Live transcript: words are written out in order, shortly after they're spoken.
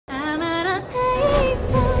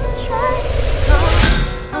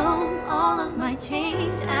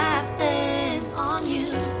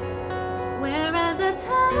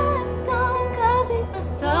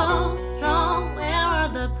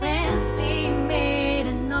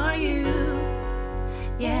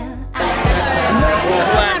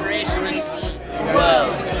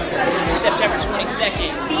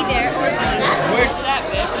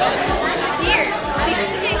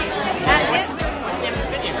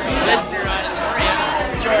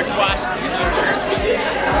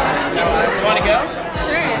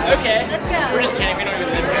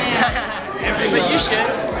should.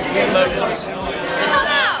 Locals. It's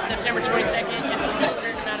September 22nd. It's a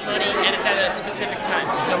certain amount of money, and it's at a specific time.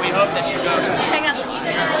 So we hope that you go. Check out the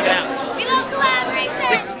music. Yeah. We love Kollaboration.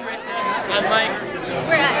 This is Carissa. I'm Mike.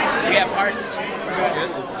 We're us. We have hearts.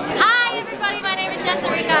 Hi everybody, my name is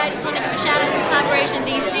Jessica. I just want to give a shout out to Kollaboration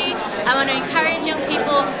DC. I want to encourage young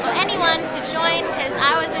people or anyone to join because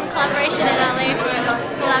I was in Kollaboration in LA for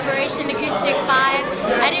Kollaboration Acoustic 5.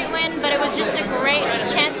 I didn't win, but it was just a great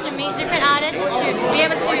chance to meet different artists and to be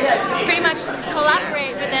able to pretty much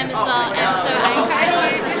collaborate with them as well. And so I encourage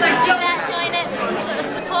you to do that, join it,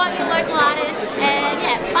 support your local artists, and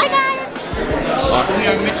yeah, bye guys! We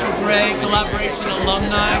are Mitchell Gray, Kollaboration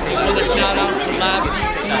alumni. Just want to shout out Collab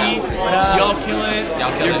DC. Y'all kill it.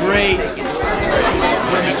 You're great.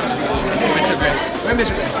 We're Mitchell Gray. We're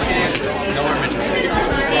Mitchell Gray. No, we're Mitchell Gray.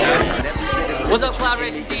 What's up,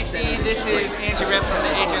 Kollaboration DC? This is AJ Rafael from the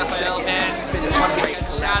AJ Rafael Friends. Just want to give you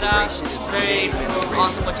guys a shout out. It's very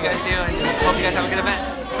awesome what you guys do, and hope you guys have a good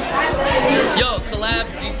event. Yo, Collab,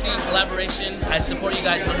 DC, Kollaboration. I support you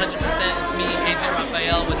guys 100%. It's me, AJ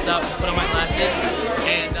Rafael. What's up? Put on my glasses.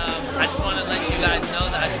 And I just want to let you guys know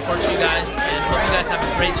that I support you guys and hope you guys have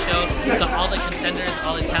a great show. To all the contenders,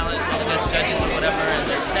 all the talent, all the guest judges or whatever, and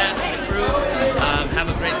the staff and the crew, have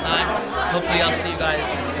a great time. Hopefully I'll see you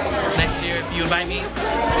guys next year if you invite me.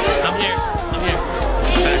 I'm